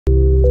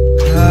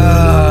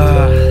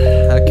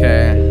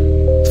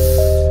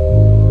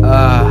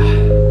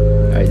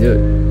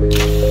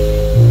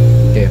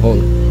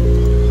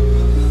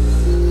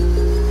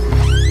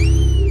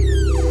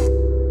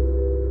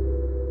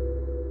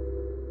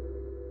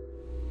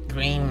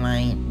Green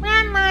light.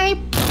 Red light.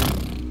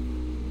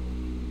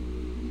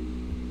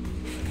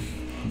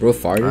 Bro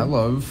farted.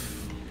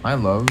 I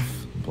love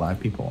black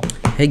people.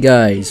 Hey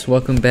guys,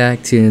 welcome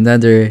back to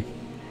another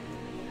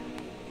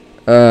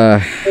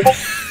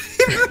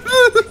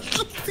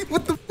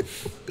What the?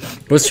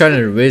 Bro's trying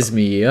to whiz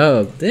me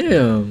up.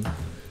 Damn.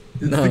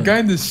 It's the guy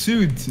in the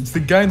suit. It's the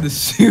guy in the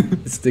suit.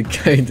 It's the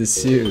guy in the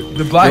suit.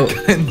 The black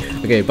guy.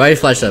 Okay, buy a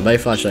flashlight, buy a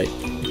flashlight.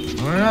 I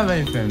don't have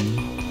anything.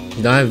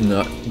 You don't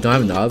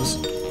have knobs?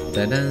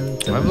 I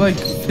have like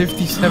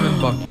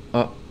 57 bucks.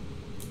 Oh.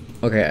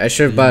 Okay, I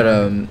should have bought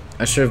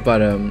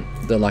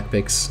the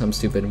lockpicks. I'm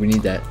stupid. We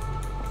need that.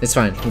 It's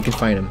fine. We can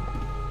find them.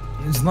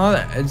 It's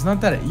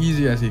not that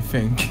easy as you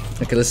think.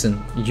 Okay,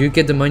 listen. You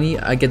get the money,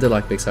 I get the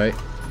lockpicks, alright?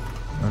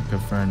 Okay,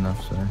 fair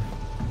enough, sir.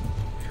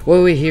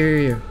 Wait,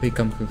 here. Wait,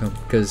 come.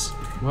 Because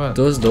What?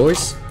 those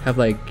doors have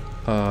like,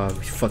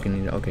 we fucking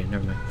need it. Okay,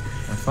 never mind.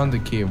 I found the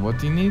key. What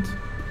do you need?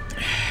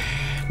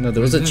 No,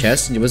 there was a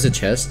chest. It was a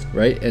chest,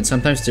 right? And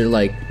sometimes they're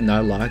like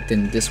not locked,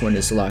 and this one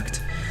is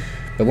locked.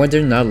 But when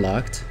they're not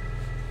locked,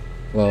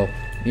 well,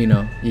 you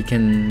know, you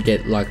can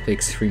get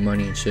lockpicks, free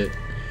money and shit.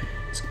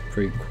 It's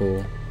pretty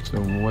cool. So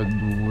what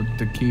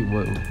the key?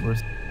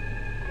 Where's?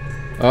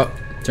 Oh,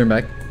 turn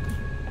back.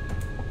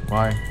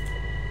 Why?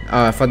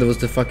 Oh, I thought that was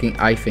the fucking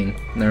eye thing.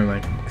 Never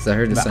mind, because I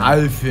heard the sound.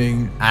 eye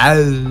thing.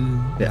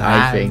 The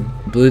eye thing.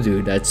 Blue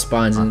dude that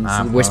spawns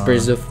and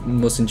whispers of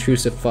most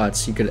intrusive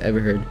thoughts you could ever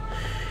heard.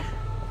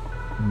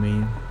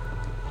 Me.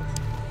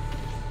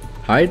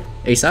 Hide?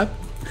 ASAP?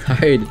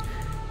 Hide.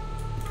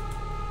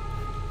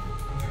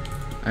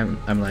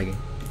 I'm lagging.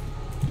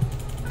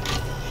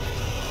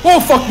 Oh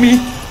fuck me!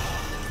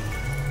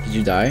 Did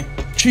you die?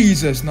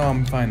 Jesus, no,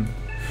 I'm fine.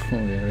 Oh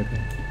yeah,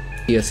 okay.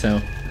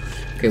 ESL.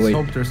 Okay, wait.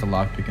 Let's hope there's a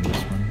lockpick in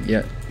this one.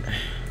 Yeah,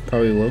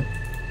 probably will.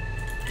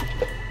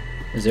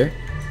 Is there?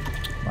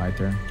 My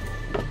turn.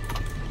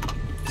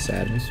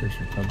 Sad. Research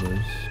recovers.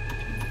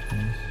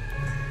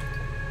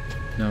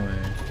 No way.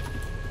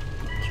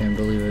 Can't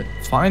believe it.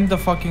 Find the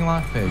fucking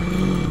lockpick.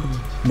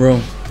 Bro,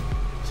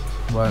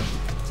 What?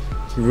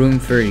 room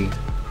 30.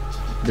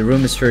 The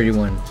room is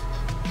 31.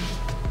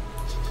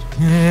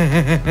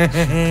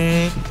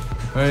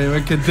 Wait,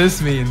 what could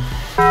this mean?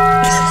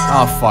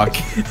 Oh fuck.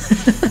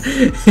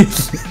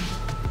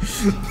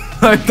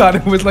 I thought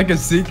it was like a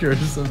secret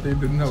or something.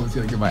 Didn't know I was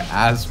gonna get my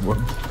ass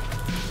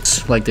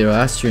whooped. Like the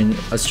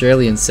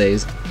Australian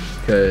says,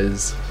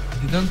 because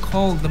They don't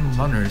call them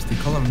runners, they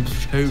call them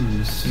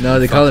shows. no,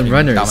 they call them Fucking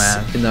runners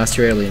dumbass. in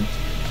Australian.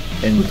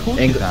 And Who told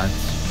you that?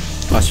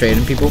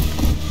 Australian people.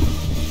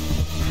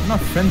 I'm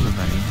not friends with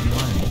any.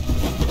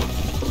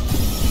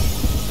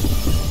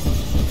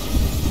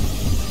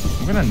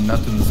 I'm gonna nut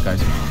in this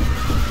guy's mouth.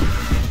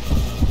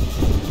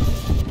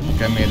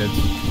 Okay, I made it.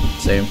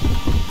 Same.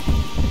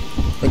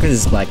 Look at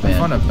this black I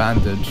found man. a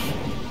bandage.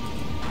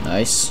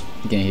 Nice.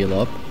 You can heal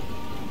up.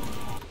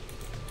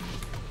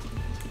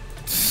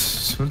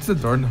 What's the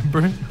door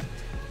number?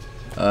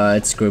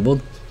 It's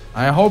scribbled.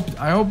 I hope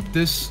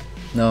this.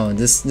 No,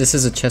 this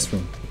is a chest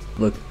room.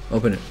 Look,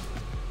 open it.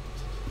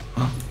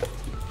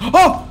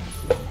 Oh!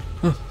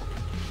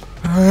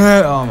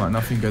 Oh man,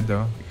 nothing good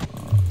though.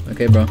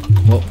 Okay, bro.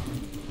 Well,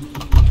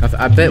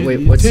 I bet.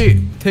 Wait, what's? Take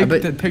I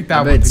bet, that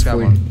I bet one. it's Take that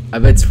 40, one. I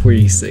bet it's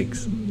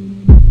 46.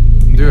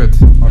 Do it.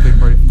 I'll take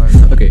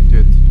 45. Okay. Do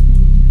it.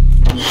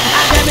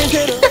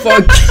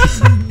 Fuck.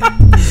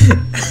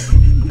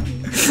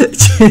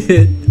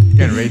 Shit.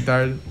 Getting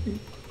retarded.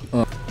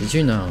 Oh, did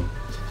you know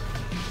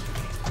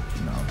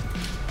No.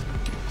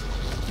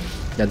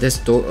 that this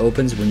door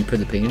opens when you put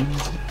the pin in?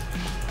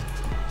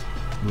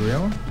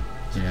 Real?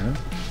 Yeah.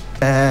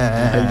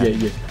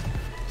 Yeah.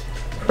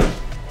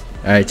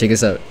 Alright, check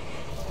this out.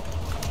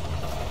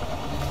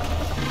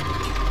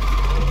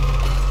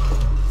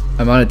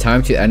 Amount of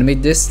time to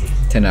animate this?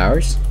 10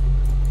 hours?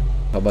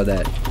 How about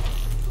that?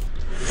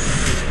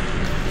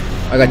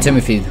 I got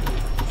Timothy.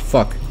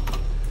 Fuck.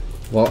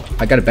 Well,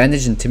 I got a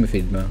bandage and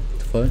Timothy, man. What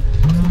the fuck?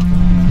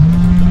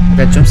 I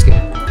got jump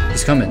scare.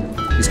 He's coming.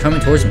 He's coming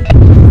towards me.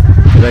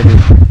 What do I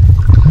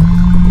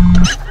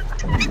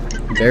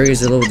do? Barry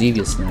is a little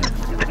devious now.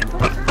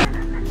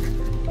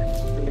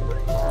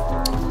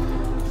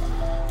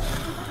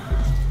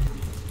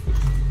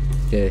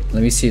 Okay,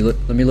 let me see.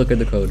 Let me look at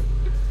the code.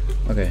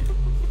 Okay.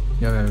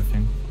 You have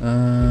everything.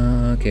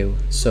 Okay.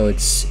 So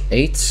it's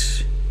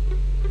 8,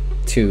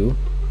 2.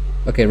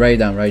 Okay, write it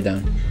down. Write it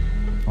down.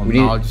 Oh, We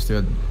no, need- I'll just do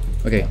it.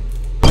 Okay.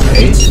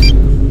 8, 2.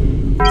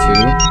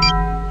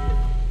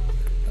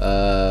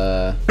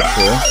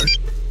 4.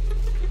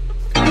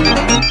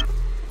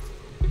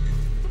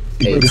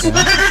 8.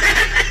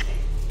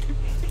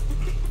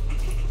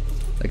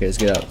 Okay, let's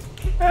get out.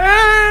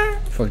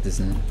 Fuck this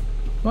now.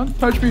 Don't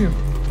touch me.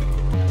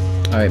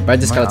 Alright, buy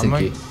the skeleton am I-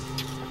 key.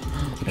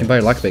 You can buy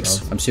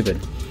lockpicks. I'm stupid.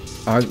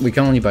 We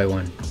can only buy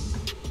one.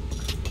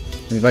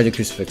 Let me buy the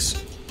crucifix.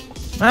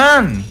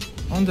 Man!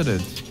 Wanted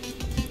it.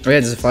 Oh yeah,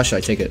 there's a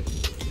flashlight. Take it.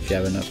 If you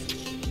have enough.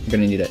 You're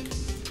gonna need it.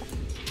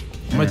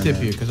 I'm gonna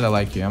tip you because I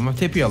like you. I'm gonna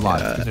tip you a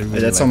lot. 'Cause I really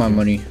that's like all my you.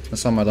 money.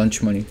 That's all my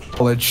lunch money.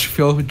 College,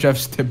 fill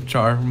Jeff's tip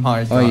jar.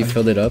 My God. Oh, you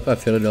filled it up? I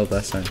filled it up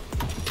last time.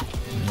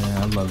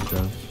 Yeah, I love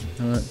Jeff.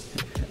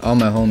 All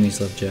my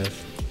homies love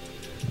Jeff.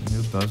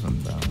 Who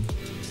doesn't though?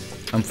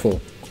 I'm full.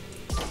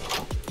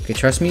 Okay,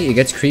 trust me, it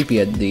gets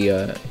creepy at the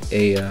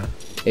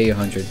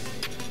a-1000.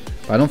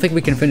 But I don't think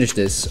we can finish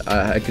this.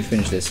 I could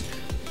finish this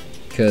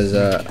because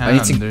I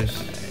need to.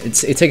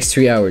 It takes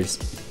 3 hours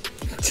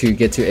to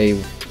get to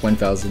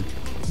a-1000.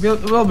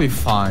 We'll be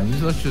fine.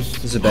 Let's just.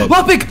 This is a bed.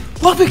 Lockpick!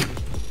 Lockpick!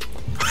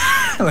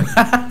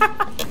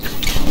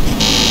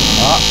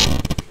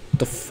 What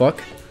the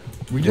fuck?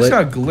 We just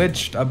got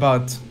glitched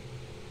about.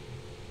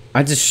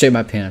 I just shit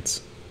my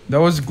pants. That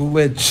was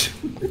glitch.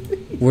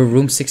 We're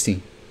room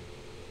 60.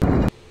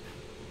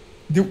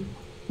 Dude,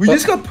 we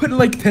just got put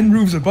like 10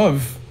 roofs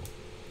above.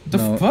 The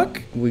No,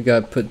 fuck? We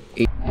got put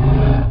 8.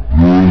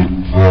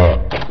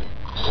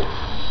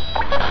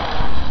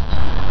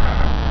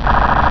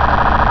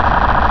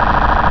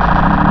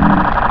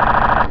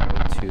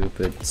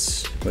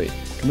 Wait,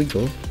 can we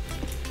go?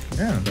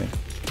 Yeah. Okay.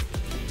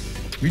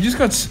 We just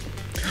got.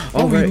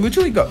 Oh, we right.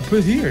 literally got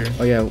put here.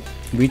 Oh yeah,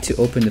 we need to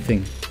open the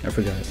thing. I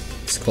forgot.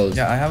 It's closed.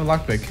 Yeah, I have a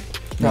lockpick.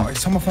 No. No,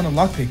 someone found a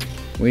lockpick.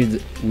 We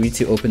need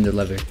to open the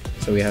lever.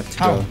 So we have to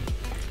How? go.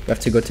 We have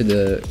to go to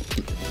the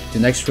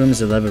next room is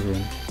the lever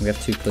room. We have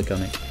to click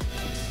on it.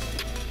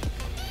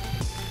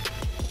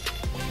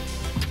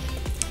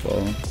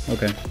 Well,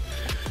 okay.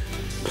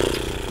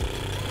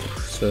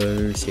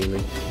 So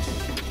silly.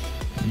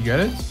 You get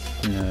it?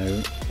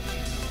 No.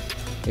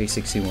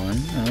 A61.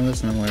 No,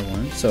 that's not what I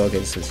want. So okay,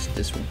 this is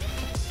this room.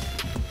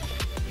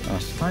 Oh,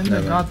 Find the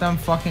never. goddamn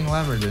fucking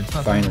lever, dude. It's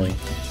not Finally.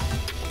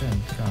 Okay,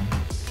 come.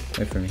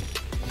 Wait for me.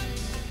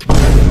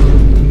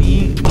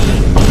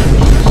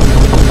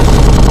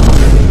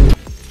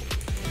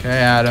 Okay,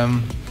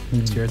 Adam.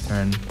 It's your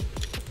turn.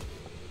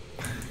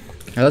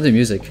 I love the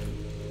music.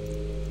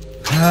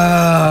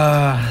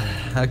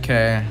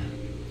 Okay.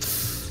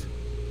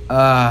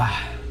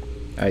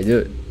 Alright, do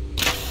it.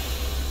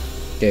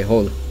 Okay,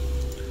 hold.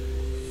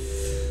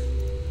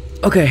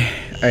 Okay,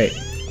 alright.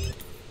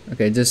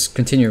 Okay, just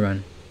continue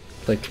run.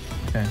 Click.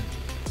 Okay.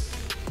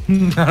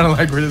 I don't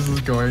like where this is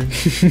going.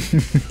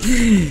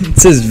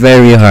 This is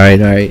very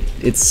hard, alright.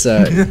 It's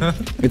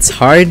it's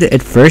hard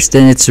at first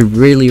and it's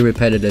really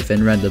repetitive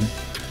and random.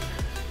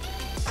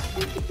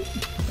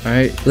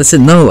 Alright,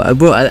 listen, no,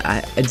 bro,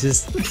 I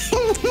just...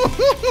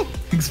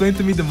 Explain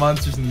to me the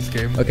monsters in this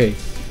game. Okay,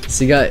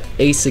 so you got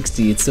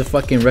A60, it's the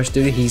fucking rush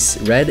dude, he's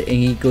red and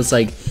he goes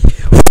like...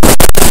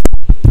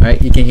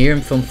 Alright, you can hear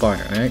him from far,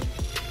 alright?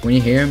 When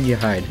you hear him, you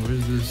hide.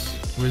 Where's this?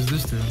 Where's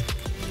this to?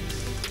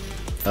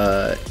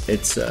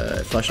 It's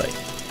a flashlight.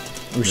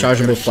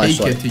 Rechargeable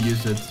flashlight. Shake it to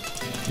use it.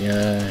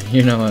 Yeah,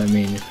 you know what I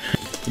mean.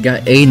 You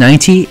got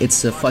A90,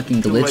 it's a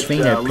fucking glitch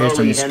thing that appears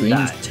on the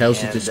screen,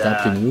 tells you to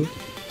stop to move.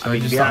 So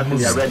you just stop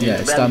moving.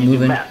 Yeah, stop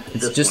moving.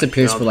 It just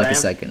appears for like a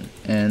second.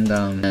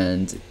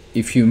 And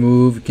if you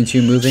move,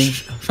 continue moving.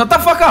 Shut the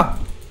fuck up!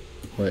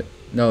 What?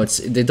 No,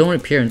 they don't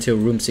appear until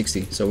room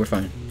 60, so we're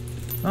fine.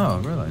 Oh,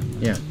 really?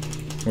 Yeah,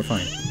 we're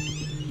fine.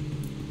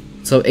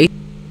 So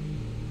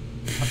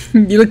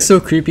you look so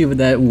creepy with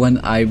that one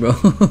eye, bro.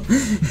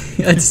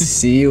 I just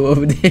see you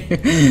over there.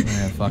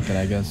 Yeah, fuck it,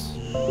 I guess.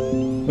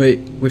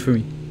 Wait for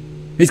me.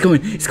 He's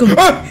coming. He's coming.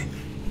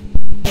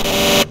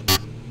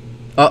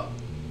 Oh.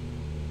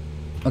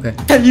 Okay.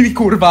 Can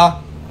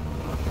kurwa!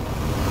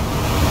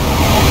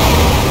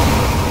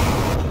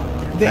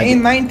 The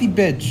A90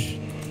 bitch.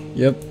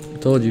 Yep.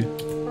 Told you.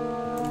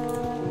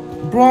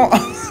 Bro,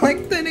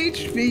 like 10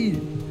 HP.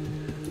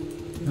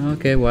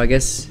 Okay. Well, I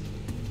guess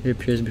it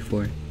appears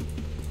before.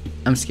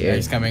 I'm Yeah, scared.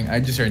 he's coming. I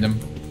just heard him.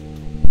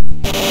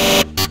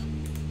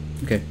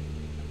 Okay.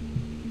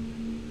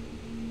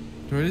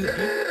 What is it?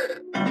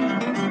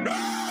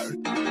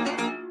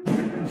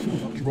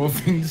 Bro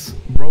things.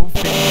 Bro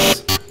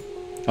things.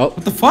 Oh.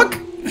 What the fuck?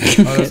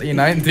 Oh, that's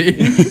A90.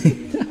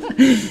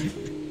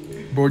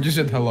 Bro just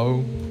said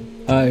hello.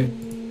 Hi.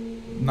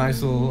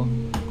 Nice little.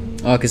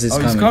 Oh, cause it's Oh,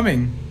 coming. he's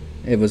coming.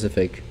 It was a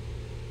fake.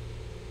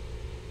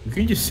 We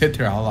can just sit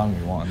there how long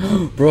we want.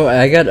 Bro,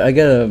 I got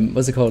a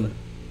what's it called?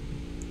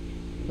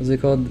 What's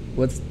it called?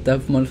 What's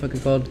that motherfucker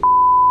called?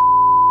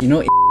 You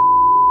know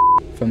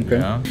from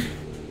Crim? Yeah.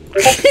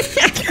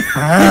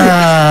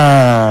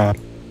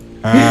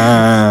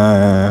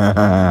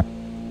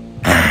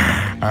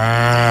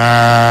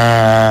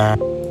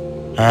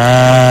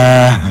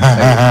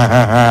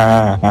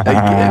 I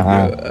can't,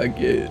 bro. I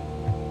can't.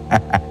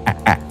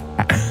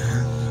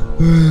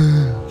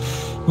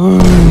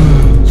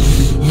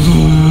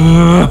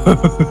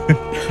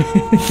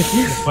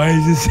 Why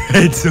is his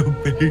head so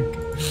big?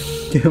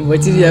 Why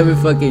did you have a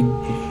fucking...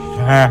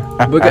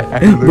 we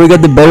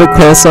got the Better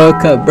Call Saul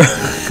cut, bro.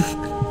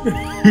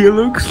 He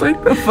looks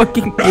like the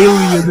fucking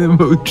alien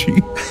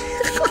emoji.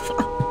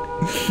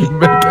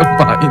 Mega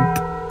mind.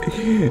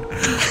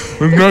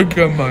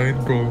 Mega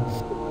mind, bro.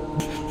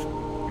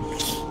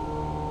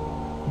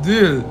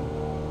 Dude.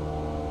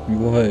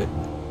 What?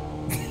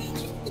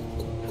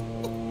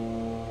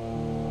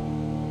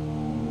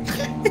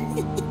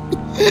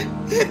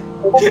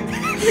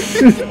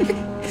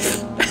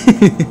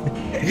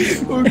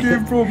 Okay,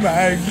 Pro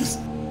Max.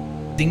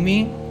 Teasing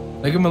me?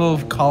 Like I'm a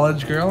little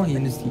college girl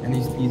and he's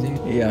teasing.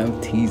 Yeah, I'm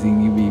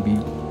teasing you, baby.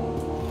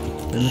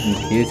 I'm looking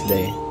cute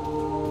today.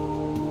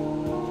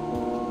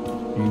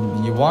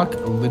 You walk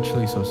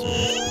literally so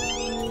serious.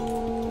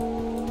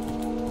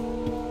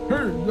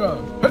 Hey, yeah,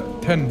 hut,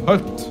 10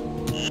 hut.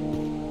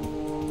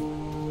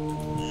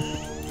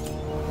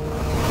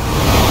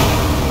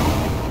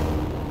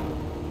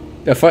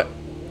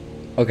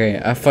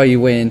 I thought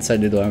you went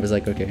inside the door. I was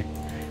like, okay.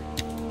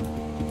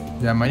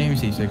 Yeah, my name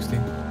is A60.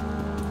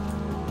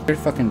 You'd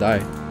fucking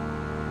die.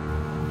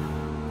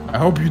 I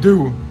hope you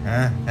do.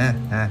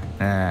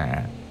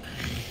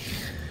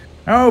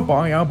 Oh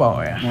boy, oh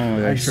boy.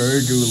 Oh, I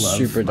sure do love.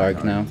 Super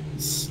dark now.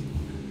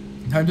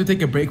 Time to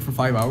take a break for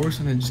 5 hours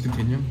and then just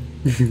continue.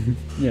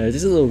 Yeah,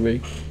 just a little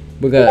break.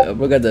 We got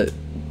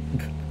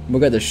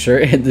the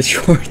shirt and the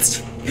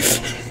shorts.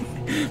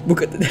 we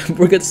got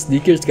the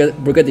sneakers.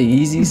 We got the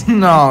Yeezys.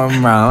 No,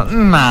 bro,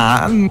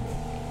 nah.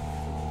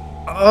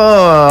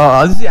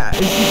 Oh, yeah.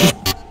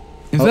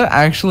 Is that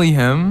actually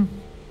him?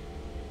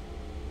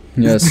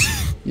 Yes,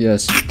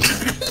 yes.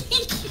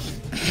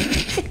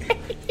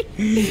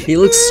 He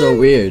looks so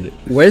weird.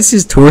 Why is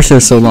his torso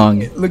so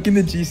long? Look in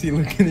the GC.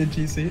 Look in the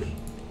GC.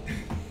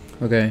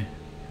 Okay.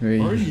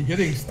 Where are you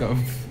hitting stuff?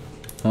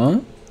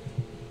 Huh?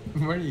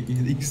 Where are you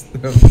hitting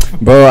stuff?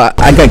 Bro,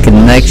 I got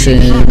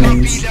connections.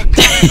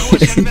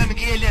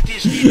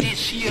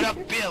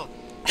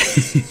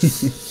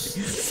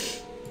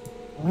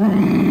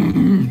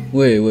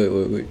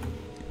 Wait.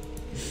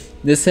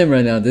 This him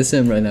right now.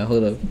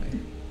 Hold up.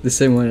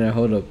 This him right now.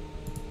 Hold up.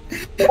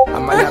 I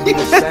might not be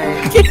the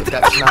same, but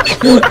that's not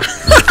important.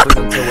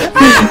 Listen to it.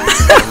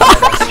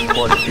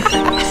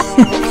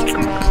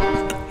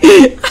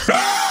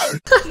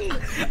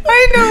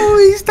 I know who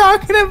he's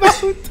talking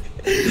about.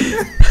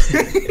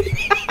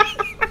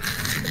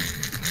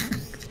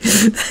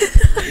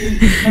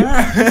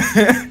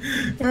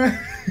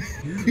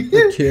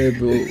 Okay,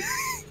 bro.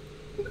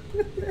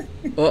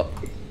 Oh.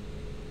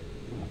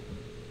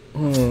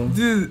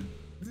 Dude.